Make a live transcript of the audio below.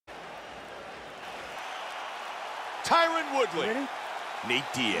Tyron Woodley. Ready? Nate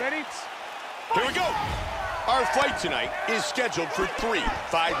Diaz. Ready? Here we go. Our fight tonight is scheduled for 3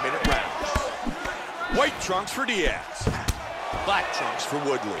 5-minute rounds. White trunks for Diaz. Black trunks for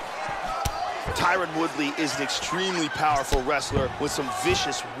Woodley. Tyron Woodley is an extremely powerful wrestler with some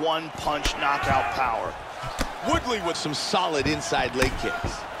vicious one-punch knockout power. Woodley with some solid inside leg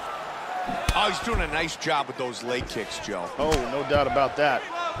kicks. Oh, he's doing a nice job with those leg kicks, Joe. Oh, no doubt about that.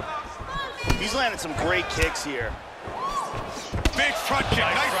 He's landed some great kicks here. Big front kick,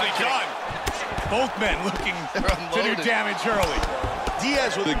 nicely done. Both men looking to do damage early.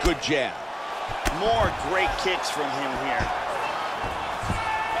 Diaz with a good jab. More great kicks from him here.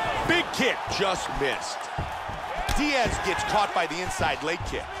 Big kick, just missed. Diaz gets caught by the inside leg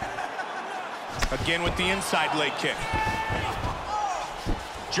kick. Again with the inside leg kick.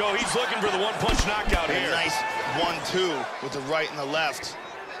 Joe, he's looking for the one-punch knockout here. A nice 1-2 with the right and the left.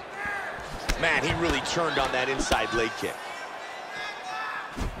 Man, he really turned on that inside leg kick.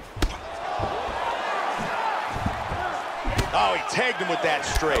 Oh, he tagged him with that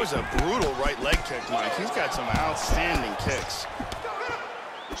straight. That was a brutal right leg kick, Mike. He's got some outstanding kicks.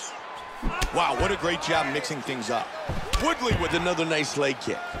 Wow, what a great job mixing things up. Woodley with another nice leg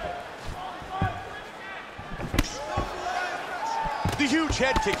kick. The huge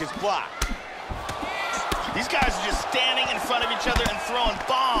head kick is blocked. These guys are just standing in front of each other and throwing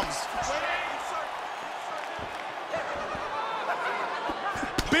bombs.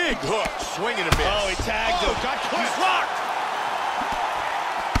 Big hook, swing and a miss. Oh, he tagged him. Got clipped. He's locked.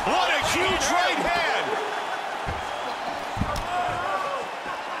 What a huge right hand.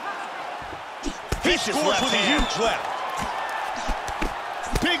 He scores with a huge left.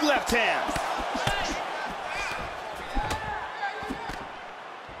 Big left hand.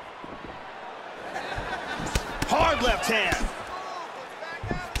 Hard left hand.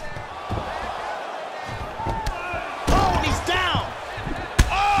 Oh, and he's down.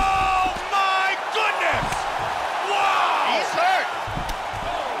 Oh, my goodness. Wow. He's hurt.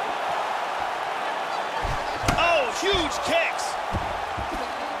 Oh, huge kicks.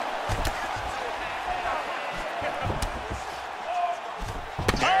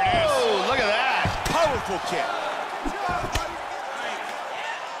 There it is. Oh, look at that. Powerful kick.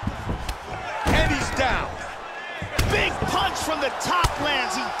 And he's down. Big punch from the top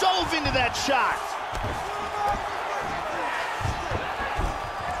lands. He dove into that shot.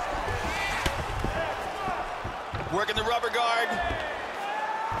 Working the rubber guard.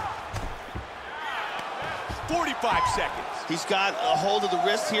 45 seconds. He's got a hold of the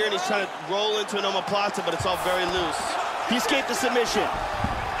wrist here, and he's trying to roll into an omoplata, but it's all very loose. He escaped the submission.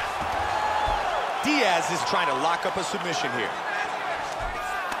 Diaz is trying to lock up a submission here.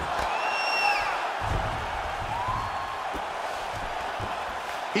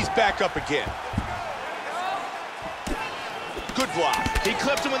 He's back up again. Good block. He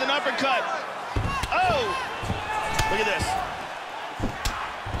clipped him with an uppercut. Oh! Look at this.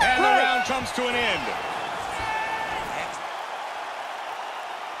 And the round comes to an end.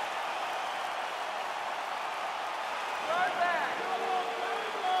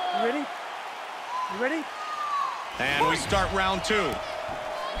 You ready? You ready? And we start round 2.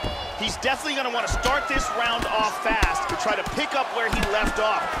 He's definitely going to want to start this round off fast to try to pick up where he left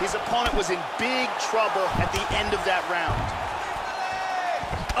off. His opponent was in big trouble at the end of that round.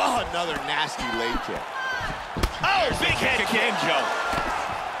 Oh, another nasty leg kick. Oh, big head kick. Again, Joe.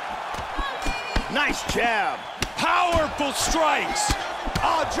 Nice jab. Powerful strikes.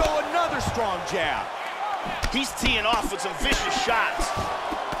 Oh, Joe, another strong jab. He's teeing off with some vicious shots.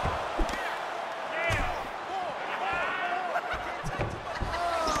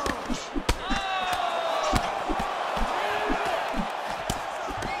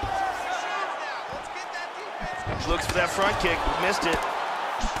 Looks for that front kick, missed it.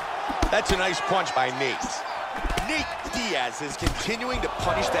 That's a nice punch by Nate. Nate Diaz is continuing to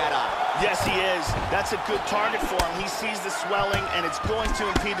punish that eye. Yes, he is. That's a good target for him. He sees the swelling, and it's going to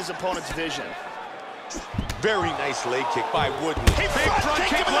impede his opponent's vision. Very nice leg kick by Woodley. Big front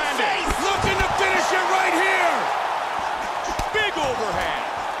kick landed. Looking to finish it right here. Big overhand.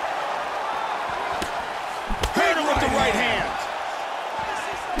 Hit him with the right hand.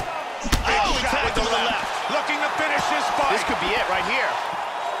 Oh, he tagged him with the left. Looking to finish this fight. This could be it right here.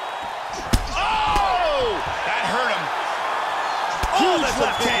 Oh! That hurt him. Huge That's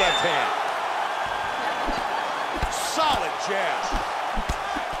left a big hand. left hand. Solid jab.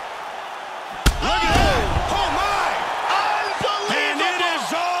 Look at that. Oh, my. Unbelievable. And it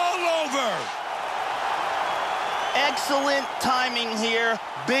is all over. Excellent timing here.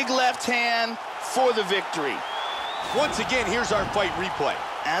 Big left hand for the victory. Once again, here's our fight replay.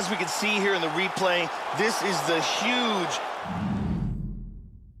 As we can see here in the replay, this is the huge